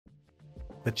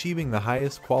Achieving the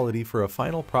highest quality for a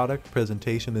final product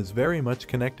presentation is very much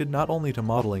connected not only to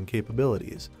modeling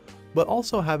capabilities, but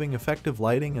also having effective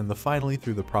lighting and finally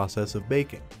through the process of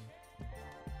baking.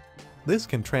 This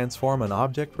can transform an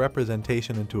object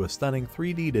representation into a stunning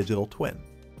 3D digital twin.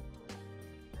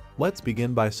 Let's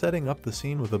begin by setting up the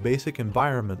scene with a basic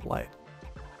environment light.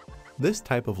 This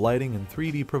type of lighting in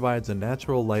 3D provides a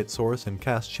natural light source and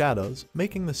casts shadows,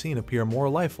 making the scene appear more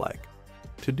lifelike.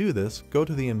 To do this, go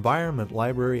to the Environment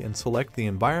library and select the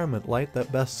environment light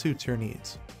that best suits your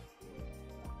needs.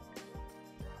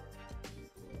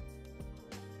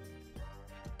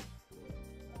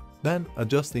 Then,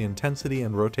 adjust the intensity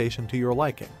and rotation to your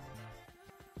liking.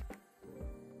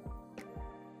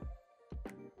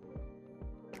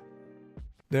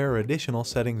 There are additional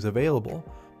settings available,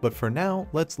 but for now,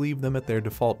 let's leave them at their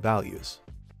default values.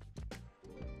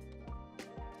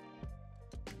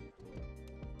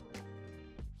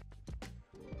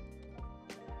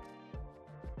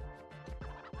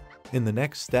 In the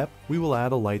next step, we will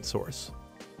add a light source.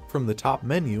 From the top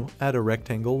menu, add a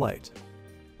rectangle light.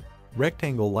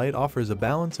 Rectangle light offers a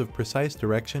balance of precise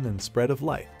direction and spread of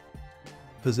light.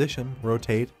 Position,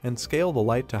 rotate, and scale the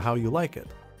light to how you like it.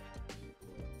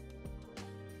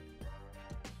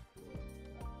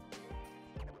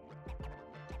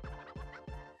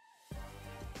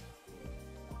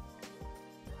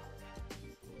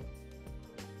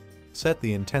 Set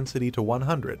the intensity to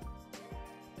 100.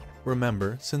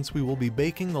 Remember, since we will be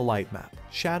baking the light map,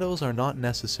 shadows are not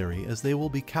necessary as they will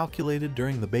be calculated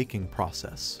during the baking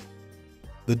process.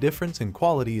 The difference in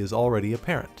quality is already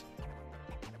apparent.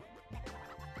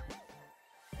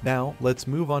 Now, let's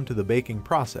move on to the baking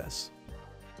process.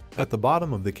 At the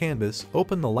bottom of the canvas,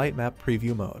 open the Lightmap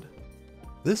preview mode.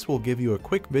 This will give you a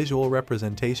quick visual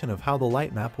representation of how the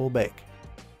light map will bake.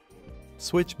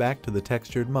 Switch back to the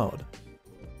textured mode.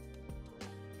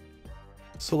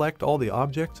 Select all the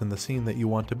objects in the scene that you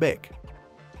want to bake.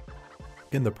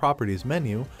 In the Properties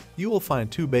menu, you will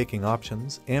find two baking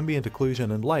options, Ambient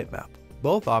Occlusion and Lightmap.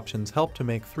 Both options help to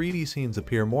make 3D scenes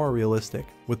appear more realistic,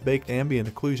 with baked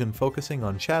ambient occlusion focusing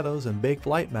on shadows and baked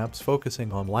light maps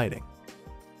focusing on lighting.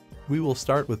 We will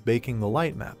start with baking the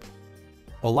light map.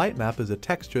 A light map is a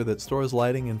texture that stores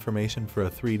lighting information for a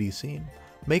 3D scene,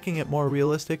 making it more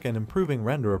realistic and improving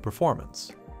renderer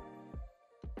performance.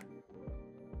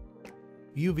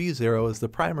 UV0 is the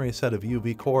primary set of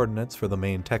UV coordinates for the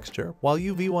main texture, while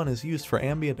UV1 is used for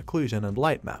ambient occlusion and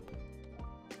light map.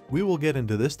 We will get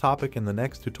into this topic in the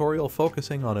next tutorial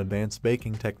focusing on advanced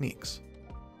baking techniques.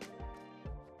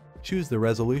 Choose the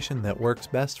resolution that works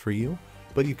best for you,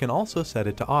 but you can also set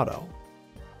it to auto.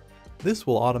 This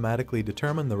will automatically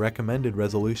determine the recommended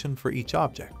resolution for each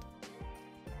object.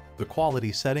 The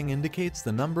quality setting indicates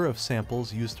the number of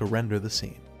samples used to render the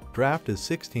scene. Draft is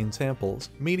 16 samples,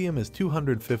 medium is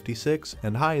 256,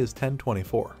 and high is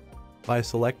 1024. By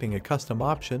selecting a custom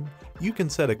option, you can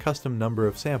set a custom number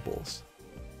of samples.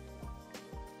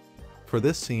 For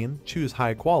this scene, choose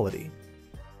high quality.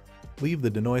 Leave the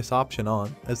denoise option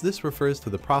on, as this refers to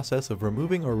the process of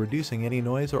removing or reducing any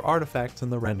noise or artifacts in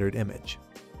the rendered image.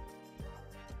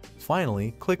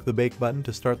 Finally, click the Bake button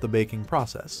to start the baking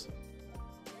process.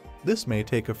 This may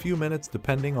take a few minutes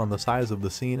depending on the size of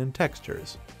the scene and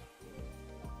textures.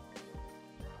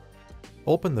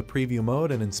 Open the preview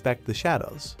mode and inspect the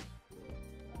shadows.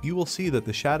 You will see that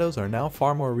the shadows are now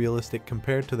far more realistic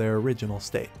compared to their original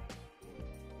state.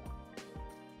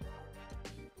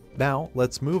 Now,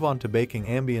 let's move on to baking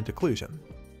ambient occlusion.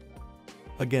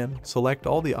 Again, select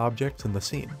all the objects in the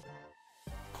scene.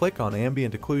 Click on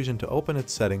Ambient Occlusion to open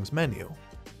its settings menu.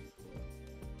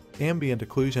 Ambient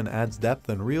occlusion adds depth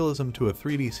and realism to a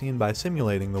 3D scene by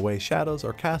simulating the way shadows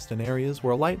are cast in areas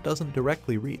where light doesn't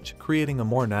directly reach, creating a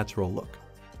more natural look.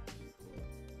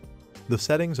 The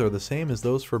settings are the same as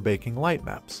those for baking light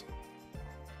maps.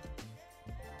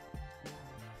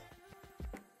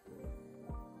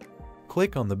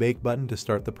 Click on the Bake button to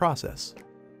start the process.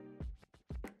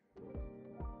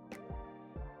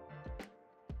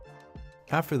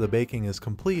 After the baking is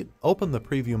complete, open the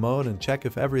preview mode and check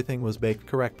if everything was baked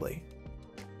correctly.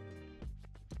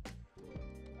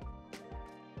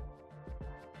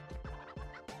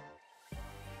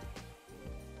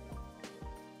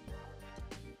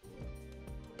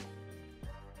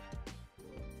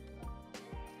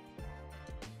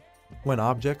 When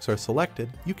objects are selected,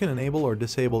 you can enable or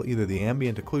disable either the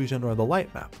ambient occlusion or the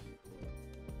light map.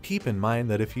 Keep in mind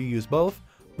that if you use both,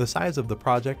 the size of the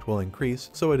project will increase,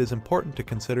 so it is important to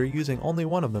consider using only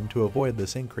one of them to avoid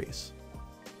this increase.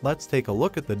 Let's take a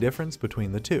look at the difference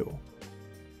between the two.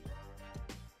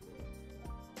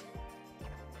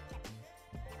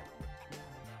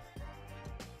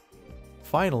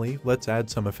 Finally, let's add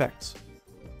some effects.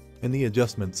 In the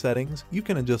adjustment settings, you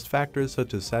can adjust factors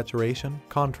such as saturation,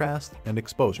 contrast, and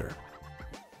exposure.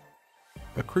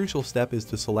 A crucial step is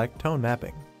to select tone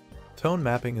mapping. Tone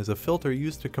mapping is a filter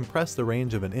used to compress the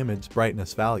range of an image's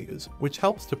brightness values, which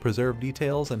helps to preserve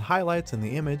details and highlights in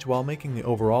the image while making the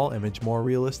overall image more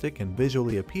realistic and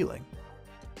visually appealing.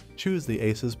 Choose the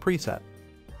ACES preset.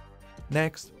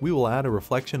 Next, we will add a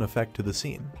reflection effect to the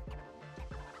scene.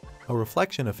 A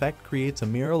reflection effect creates a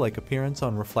mirror-like appearance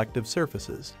on reflective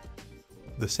surfaces.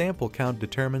 The sample count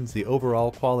determines the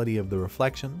overall quality of the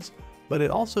reflections, but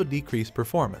it also decreases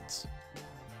performance.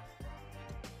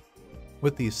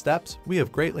 With these steps, we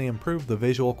have greatly improved the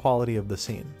visual quality of the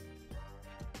scene.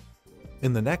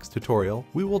 In the next tutorial,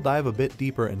 we will dive a bit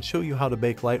deeper and show you how to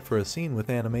bake light for a scene with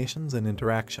animations and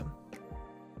interaction.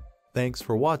 Thanks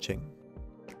for watching.